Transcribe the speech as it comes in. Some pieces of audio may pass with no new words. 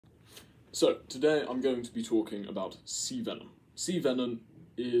So, today I'm going to be talking about Sea Venom. Sea Venom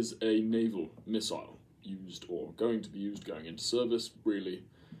is a naval missile used or going to be used going into service, really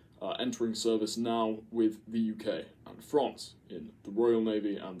entering service now with the UK and France in the Royal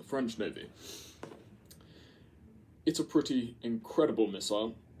Navy and the French Navy. It's a pretty incredible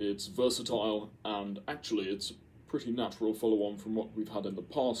missile, it's versatile, and actually it's a pretty natural follow-on from what we've had in the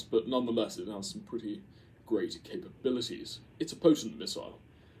past, but nonetheless it has some pretty great capabilities. It's a potent missile,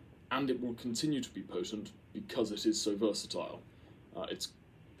 and it will continue to be potent because it is so versatile. It's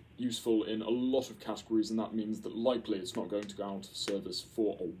useful in a lot of categories, and that means that likely it's not going to go out of service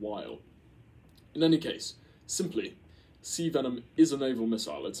for a while. In any case, simply, Sea Venom is a naval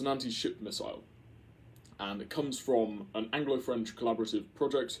missile. It's an anti-ship missile, and it comes from an Anglo-French collaborative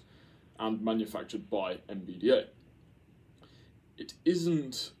project and manufactured by MBDA. It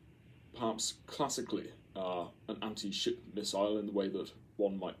isn't perhaps classically an anti-ship missile in the way that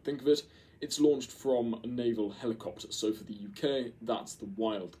one might think of it. It's launched from a naval helicopter, so for the UK that's the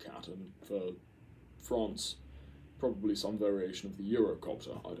Wildcat, and for France probably some variation of the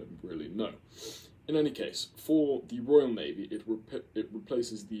Eurocopter, I don't really know. In any case, for the Royal Navy it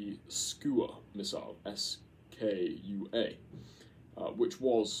replaces the Skua missile, S-K-U-A, which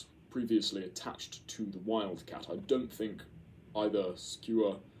was previously attached to the Wildcat. I don't think either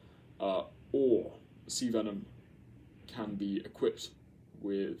Skua or Sea Venom can be equipped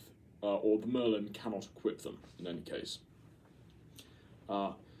with, or the Merlin cannot equip them in any case.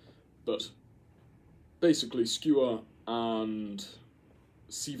 But basically Skua and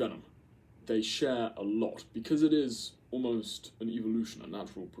Sea Venom, they share a lot because it is almost an evolution, a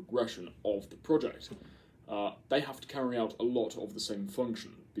natural progression of the project. They have to carry out a lot of the same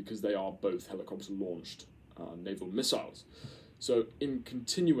function because they are both helicopter-launched naval missiles. So in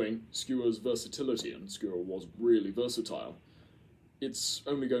continuing Skua's versatility, and Skua was really versatile, it's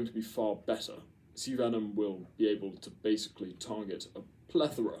only going to be far better. Sea Venom will be able to basically target a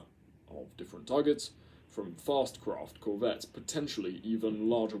plethora of different targets, from fast craft, corvettes, potentially even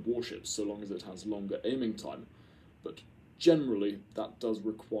larger warships, so long as it has longer aiming time. But generally, that does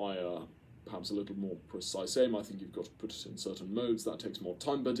require perhaps a little more precise aim. I think you've got to put it in certain modes, that takes more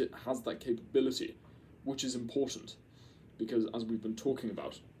time, but it has that capability, which is important, because as we've been talking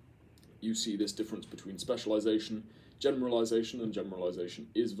about, you see this difference between specialization, generalization, and generalization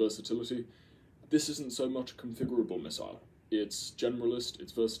is versatility. This isn't so much a configurable missile. It's generalist,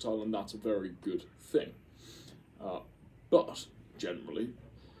 it's versatile, and that's a very good thing. But generally,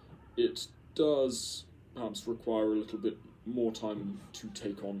 it does perhaps require a little bit more time to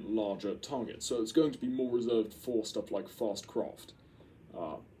take on larger targets. So it's going to be more reserved for stuff like fast craft,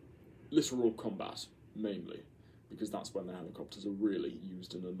 littoral combat mainly, because that's when the helicopters are really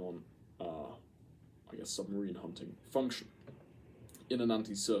used in a submarine hunting function, in an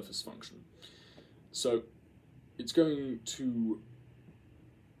anti-surface function. So it's going to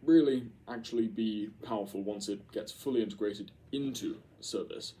really actually be powerful once it gets fully integrated into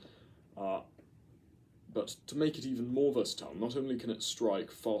service. But to make it even more versatile, not only can it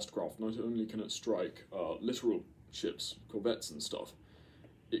strike fast craft, not only can it strike littoral ships, corvettes and stuff,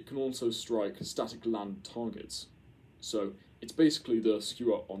 it can also strike static land targets. So it's basically the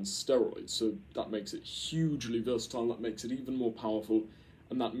Skua on steroids, so that makes it hugely versatile, that makes it even more powerful,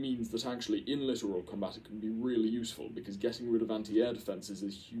 and that means that actually in littoral combat it can be really useful, because getting rid of anti-air defences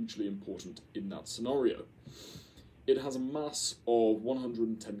is hugely important in that scenario. It has a mass of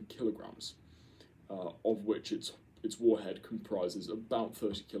 110 kilograms, of which its warhead comprises about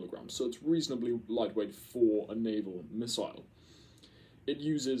 30 kilograms, so it's reasonably lightweight for a naval missile. It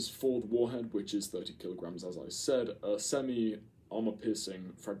uses, for the warhead, which is 30 kilograms as I said, a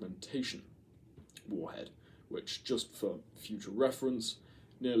semi-armor-piercing fragmentation warhead, which, just for future reference,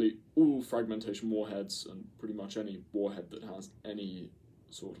 nearly all fragmentation warheads, and pretty much any warhead that has any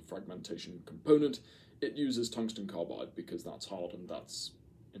sort of fragmentation component, it uses tungsten carbide, because that's hard and that's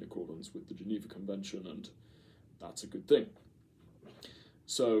in accordance with the Geneva Convention, and that's a good thing.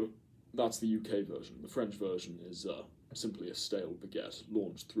 So that's the UK version. The French version is simply a stale baguette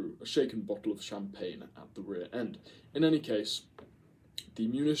launched through a shaken bottle of champagne at the rear end. In any case, the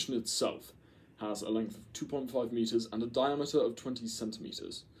munition itself has a length of 2.5 meters and a diameter of 20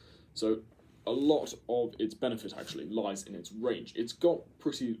 centimeters. So a lot of its benefit actually lies in its range. It's got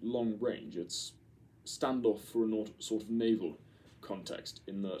pretty long range. It's standoff for a sort of naval context,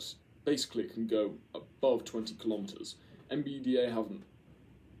 in that basically it can go above 20 kilometers. MBDA haven't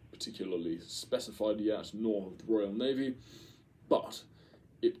particularly specified yet, nor the Royal Navy, but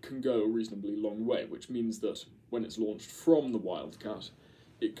it can go a reasonably long way, which means that when it's launched from the Wildcat,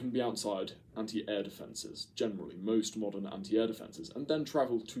 it can be outside anti-air defences, generally, most modern anti-air defences, and then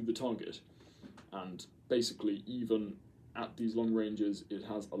travel to the target. And basically, even at these long ranges, it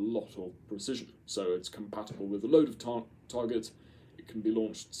has a lot of precision. So it's compatible with a load of targets, it can be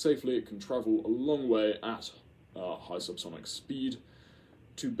launched safely, it can travel a long way at high subsonic speed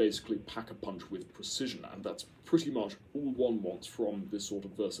to basically pack a punch with precision, and that's pretty much all one wants from this sort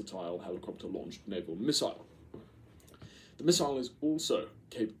of versatile helicopter-launched naval missile. The missile is also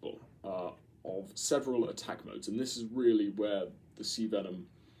capable of several attack modes, and this is really where the Sea Venom,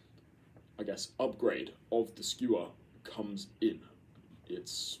 I guess, upgrade of the Skua comes in.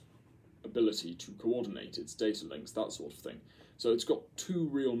 Its ability to coordinate its data links, that sort of thing. So it's got two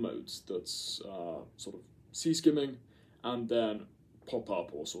real modes, that's sort of sea skimming and then pop-up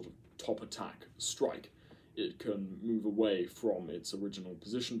or sort of top attack strike. It can move away from its original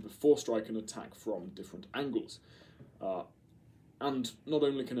position before strike and attack from different angles. And not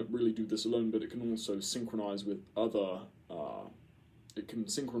only can it really do this alone, but it can also synchronize with other, it can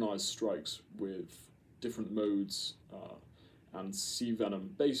synchronize strikes with different modes, and Sea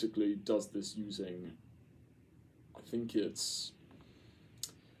Venom basically does this using, I think it's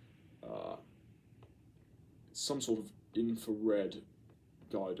some sort of infrared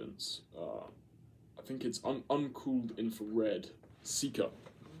guidance. I think it's uncooled infrared seeker,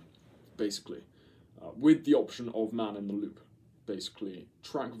 basically, with the option of man in the loop. Basically,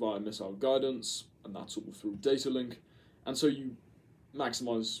 track via missile guidance, and that's all through data link, and so you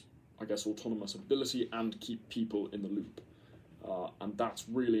maximize, I guess, autonomous ability and keep people in the loop. And that's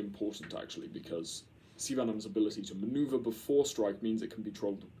really important, actually, because Sea Venom's ability to maneuver before strike means it can be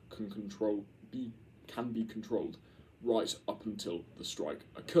controlled right up until the strike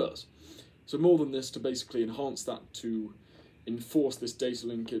occurs. So more than this, to basically enhance that, to enforce this data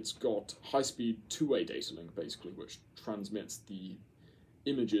link, it's got high-speed two-way data link, basically, which transmits the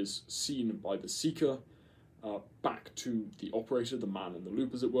images seen by the seeker back to the operator, the man in the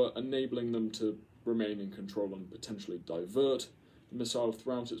loop, as it were, enabling them to remain in control and potentially divert the missile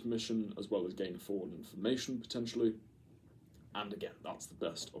throughout its mission, as well as gain forward information, potentially. And again, that's the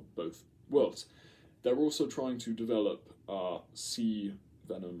best of both worlds. They're also trying to develop Sea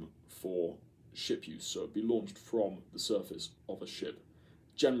Venom for ship use, so it'd be launched from the surface of a ship,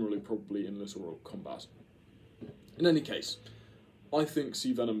 generally probably in littoral combat. In any case, I think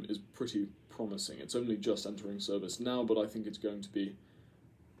Sea Venom is pretty promising. It's only just entering service now, but I think it's going to be,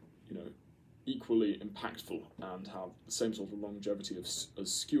 you know, equally impactful and have the same sort of longevity as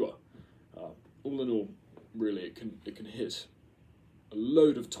Skua. All in all, really, it can hit a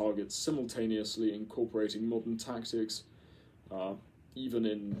load of targets simultaneously, incorporating modern tactics, even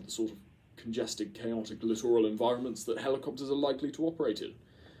in sort of congested, chaotic littoral environments that helicopters are likely to operate in.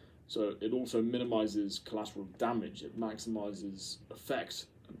 So it also minimizes collateral damage, it maximizes effect,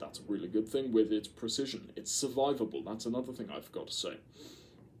 and that's a really good thing with its precision. It's survivable, that's another thing I forgot to say.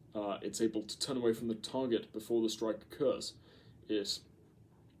 It's able to turn away from the target before the strike occurs. It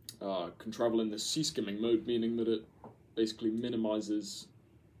can travel in this sea skimming mode, meaning that it basically minimizes,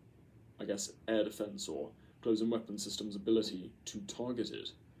 I guess, air defense or close-in weapon systems' ability to target it.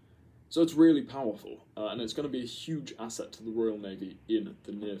 So it's really powerful, and it's going to be a huge asset to the Royal Navy in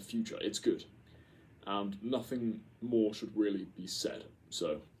the near future. It's good, and nothing more should really be said,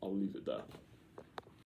 so I'll leave it there.